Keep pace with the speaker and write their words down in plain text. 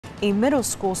A middle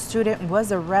school student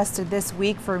was arrested this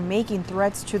week for making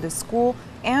threats to the school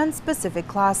and specific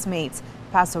classmates.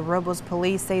 Paso Robles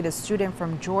police say the student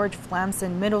from George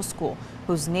Flamson Middle School,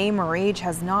 whose name or age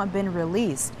has not been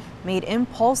released, made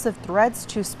impulsive threats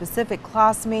to specific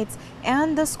classmates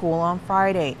and the school on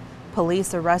Friday.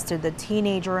 Police arrested the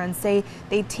teenager and say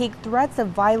they take threats of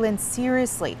violence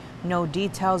seriously. No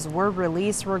details were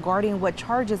released regarding what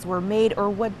charges were made or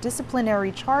what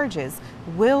disciplinary charges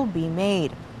will be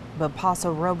made. But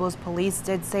Paso Robles police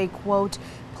did say, quote,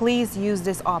 "Please use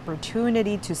this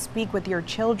opportunity to speak with your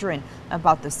children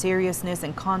about the seriousness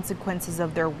and consequences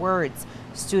of their words.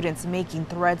 Students making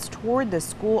threats toward the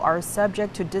school are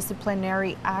subject to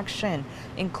disciplinary action,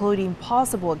 including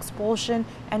possible expulsion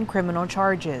and criminal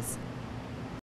charges."